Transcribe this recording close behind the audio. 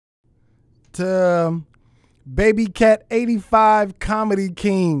to Baby Cat 85 Comedy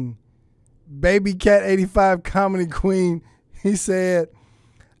King. Baby Cat 85 Comedy Queen. He said,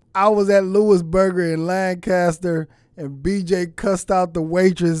 I was at Louis Burger in Lancaster and BJ cussed out the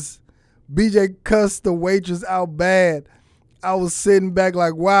waitress. BJ cussed the waitress out bad. I was sitting back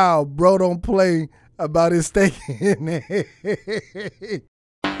like, wow, bro don't play about his steak in there.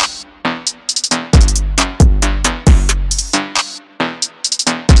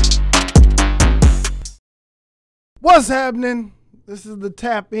 What's happening? This is the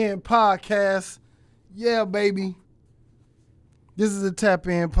Tap In Podcast. Yeah, baby. This is the Tap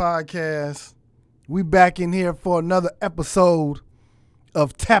In Podcast. We back in here for another episode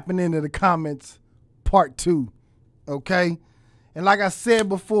of Tapping Into the Comments Part 2. Okay? And like I said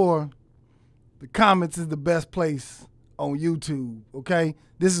before, the comments is the best place on YouTube. Okay?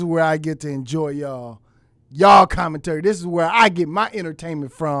 This is where I get to enjoy y'all commentary. This is where I get my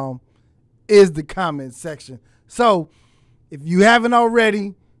entertainment from, is the comment section. So, if you haven't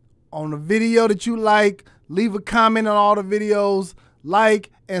already, on the video that you like, leave a comment on all the videos,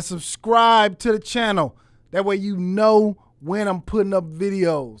 like, and subscribe to the channel. That way you know when I'm putting up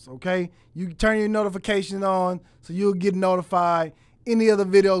videos, okay? You can turn your notifications on so you'll get notified any other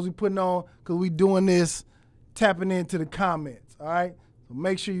videos we putting on, because we doing this tapping into the comments, all right? So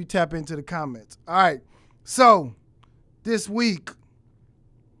make sure you tap into the comments. All right, so this week,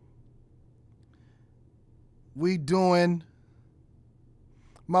 we doing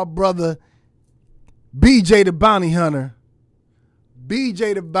my brother BJ the Bounty Hunter.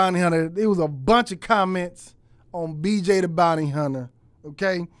 BJ the Bounty Hunter. There was a bunch of comments on BJ the Bounty Hunter.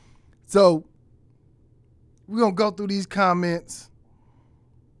 Okay? So we're going to go through these comments.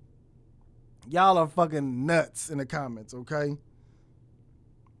 Y'all are fucking nuts in the comments, okay?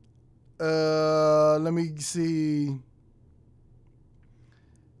 Let me see.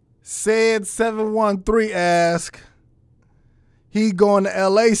 Said 713 ask, he going to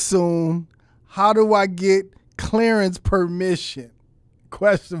LA soon. How do I get clearance permission?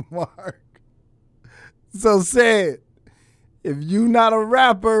 Question mark. So said, if you not a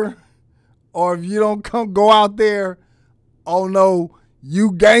rapper or if you don't go out there, oh no,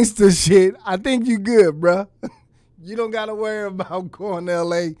 you gangster shit, I think you good, bruh. You don't got to worry about going to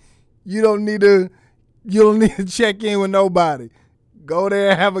LA. You don't need to check in with nobody. Go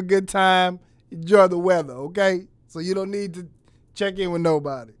there, have a good time, enjoy the weather, okay? So you don't need to check in with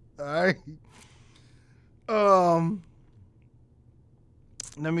nobody, all right?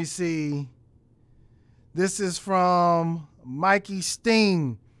 Let me see. This is from Mikey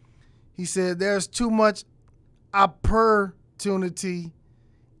Steen. He said, there's too much opportunity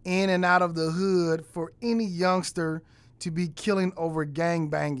in and out of the hood for any youngster to be killing over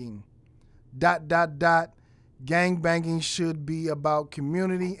gangbanging. ... Gangbanging should be about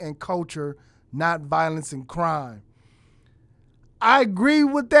community and culture, not violence and crime. I agree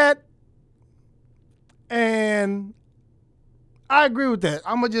with that. And I agree with that.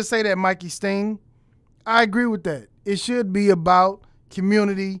 I'm going to just say that, Mikey Steen. I agree with that. It should be about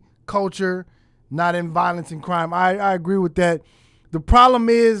community, culture, not in violence and crime. I agree with that. The problem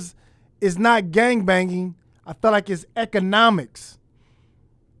is, it's not gangbanging. I feel like it's economics.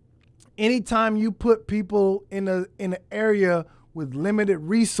 Anytime you put people in an area with limited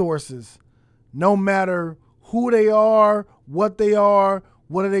resources, no matter who they are, what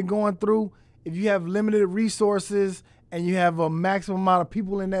are they going through, if you have limited resources and you have a maximum amount of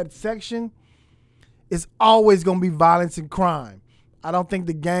people in that section, it's always going to be violence and crime. I don't think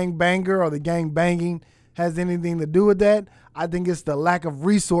the gangbanger or the gang banging has anything to do with that. I think it's the lack of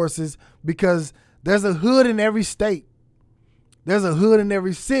resources, because there's a hood in every state. There's a hood in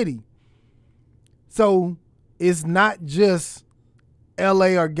every city. So it's not just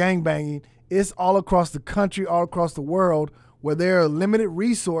LA or gangbanging. It's all across the country, all across the world, where there are limited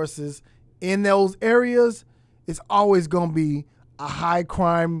resources in those areas. It's always going to be a high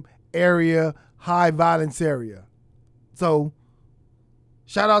crime area, high violence area. So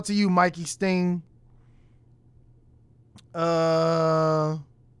shout out to you, Mikey Steen. Let's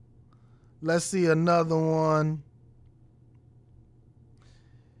see another one.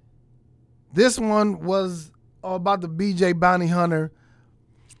 This one was about the BJ Bounty Hunter.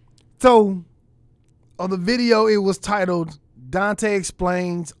 So, on the video, it was titled, Donte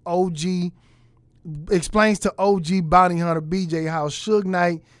explains to OG Bounty Hunter BJ how Suge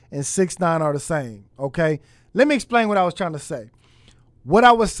Knight and 6ix9ine are the same, okay? Let me explain what I was trying to say. What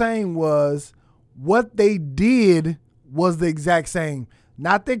I was saying was, what they did was the exact same.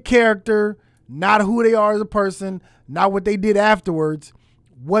 Not their character, not who they are as a person, not what they did afterwards.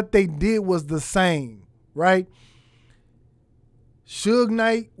 What they did was the same, right? Suge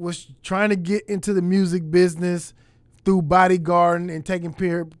Knight was trying to get into the music business through bodyguarding and taking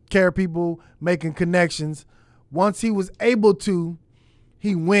care of people, making connections. Once he was able to,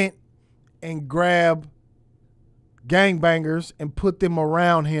 he went and grabbed gangbangers and put them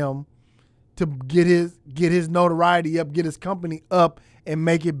around him to get his notoriety up, get his company up, and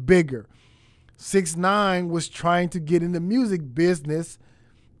make it bigger. 6ix9ine was trying to get in the music business,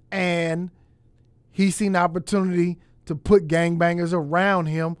 and he seen the opportunity to put gangbangers around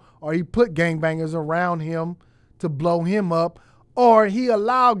him, or he put gangbangers around him to blow him up, or he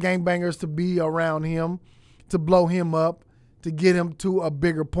allowed gangbangers to be around him to blow him up to get him to a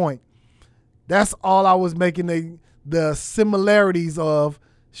bigger point. That's all I was making the similarities of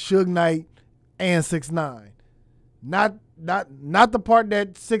Suge Knight and 6ix9ine. Not the part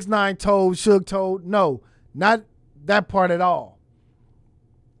that 6ix9ine told, Suge told. No, not that part at all.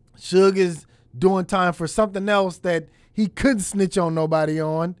 Suge is doing time for something else that he couldn't snitch on nobody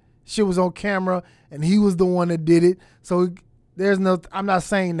on. Shit was on camera, and he was the one that did it. So I'm not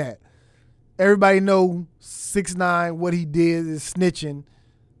saying that. Everybody know 6ix9ine, what he did is snitching.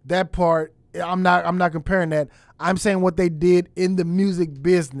 That part, I'm not comparing that. I'm saying what they did in the music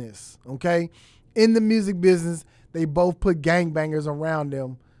business, okay? In the music business, they both put gangbangers around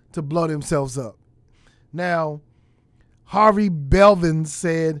them to blow themselves up. Now, Harvey Belvin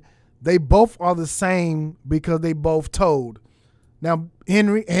said they both are the same because they both told. Now,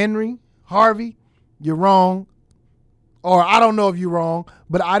 Harvey, you're wrong. Or I don't know if you're wrong,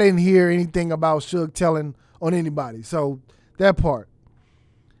 but I didn't hear anything about Suge telling on anybody. So that part.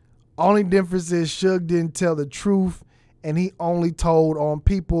 Only difference is Suge didn't tell the truth, and he only told on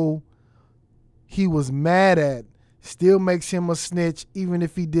people he was mad at. Still makes him a snitch even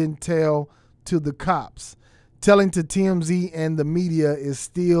if he didn't tell to the cops. Telling to TMZ and the media is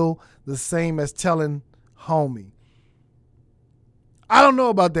still the same as telling homie. I don't know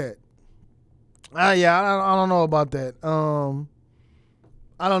about that. I don't know about that.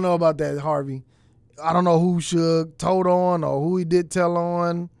 I don't know about that, Harvey. I don't know who Suge told on or who he did tell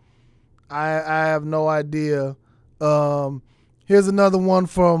on. I have no idea. Here's another one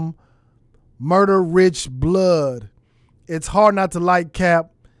from Murder Rich Blood. It's hard not to like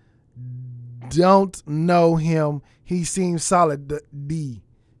Cap. Don't know him. He seems solid.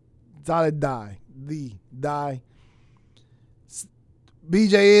 Solid die.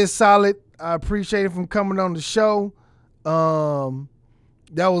 BJ is solid. I appreciate it from coming on the show.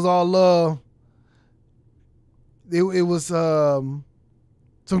 That was all love. It was some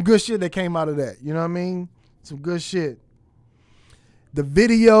good shit that came out of that. You know what I mean? Some good shit. The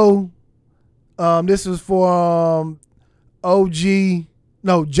video, this was for Jay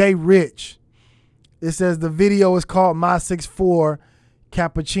Rich. It says the video is called My 6'4".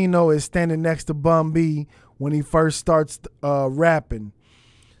 Cappuccino is standing next to Bun B when he first starts rapping.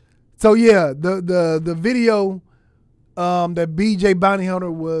 So yeah, the video that BJ Bounty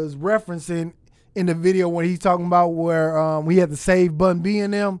Hunter was referencing in the video when he's talking about where we had to save Bun B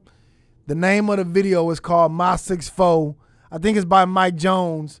and them, the name of the video is called My 6'4". I think it's by Mike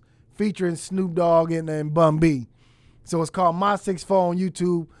Jones featuring Snoop Dogg and Bun B. So it's called My 6'4" on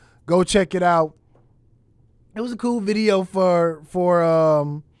YouTube. Go check it out. It was a cool video for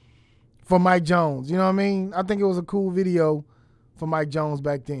Mike Jones. You know what I mean? I think it was a cool video for Mike Jones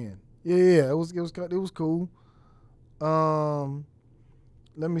back then. Yeah, it was cool.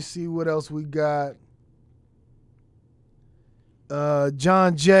 Let me see what else we got.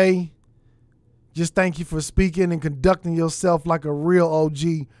 John J. Just thank you for speaking and conducting yourself like a real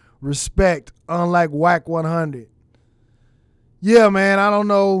OG. Respect, unlike Whack 100. Yeah, man, I don't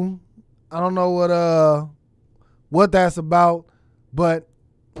know what that's about, but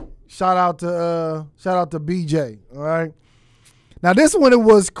shout out to BJ. All right. Now this one, it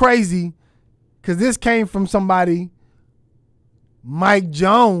was crazy because this came from somebody, Mike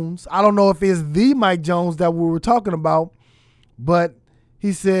Jones. I don't know if it's the Mike Jones that we were talking about, but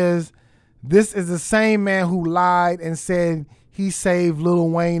he says this is the same man who lied and said he saved Lil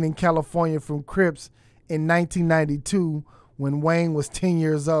Wayne in California from Crips in 1992 when Wayne was 10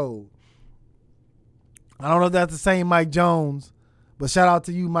 years old. I don't know if that's the same Mike Jones, but shout out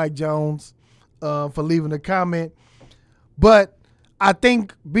to you, Mike Jones, for leaving a comment. But I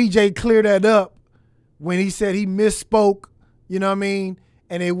think BJ cleared that up when he said he misspoke, you know what I mean?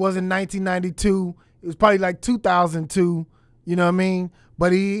 And it wasn't 1992. It was probably like 2002, you know what I mean?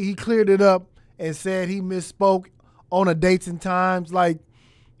 But he cleared it up and said he misspoke on the dates and times. Like,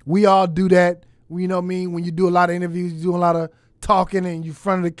 we all do that. You know what I mean? When you do a lot of interviews, you do a lot of talking and you in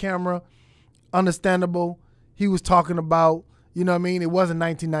front of the camera. Understandable. He was talking about, you know what I mean? It wasn't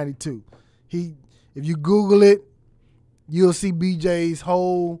 1992. If you Google it, you'll see BJ's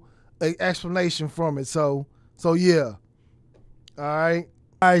whole explanation from it. So yeah. All right.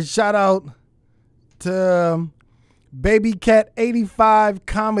 Shout out to Baby Cat 85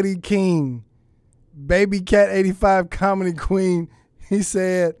 Comedy King. Baby Cat 85 Comedy Queen. He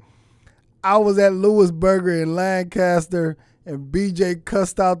said, I was at Louis Burger in Lancaster and BJ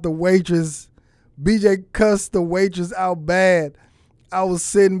cussed out the waitress. BJ cussed the waitress out bad. I was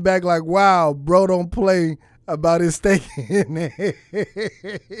sitting back like, wow, bro don't play about his steak and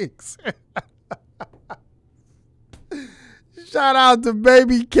eggs. Shout out to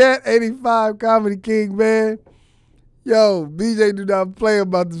Baby Cat 85 Comedy King, man. Yo, BJ do not play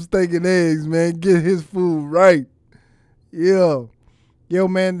about the steak and eggs, man. Get his food right. Yo,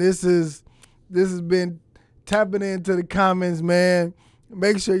 man, this has been tapping into the comments, man.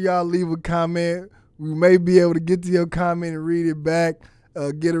 Make sure y'all leave a comment. We may be able to get to your comment and read it back,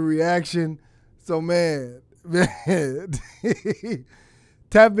 get a reaction. So, man,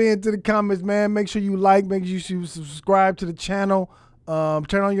 tap into the comments, man. Make sure you like, make sure you subscribe to the channel,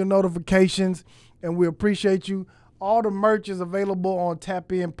 turn on your notifications, and we appreciate you. All the merch is available on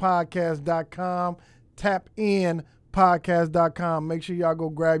tapinpodcast.com, tapinpodcast.com. Make sure y'all go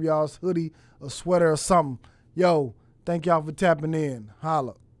grab y'all's hoodie, a sweater, or something. Yo, thank y'all for tapping in.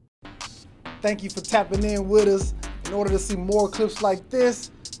 Holla. Thank you for tapping in with us. In order to see more clips like this,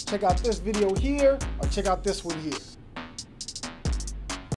 check out this video here or check out this one here.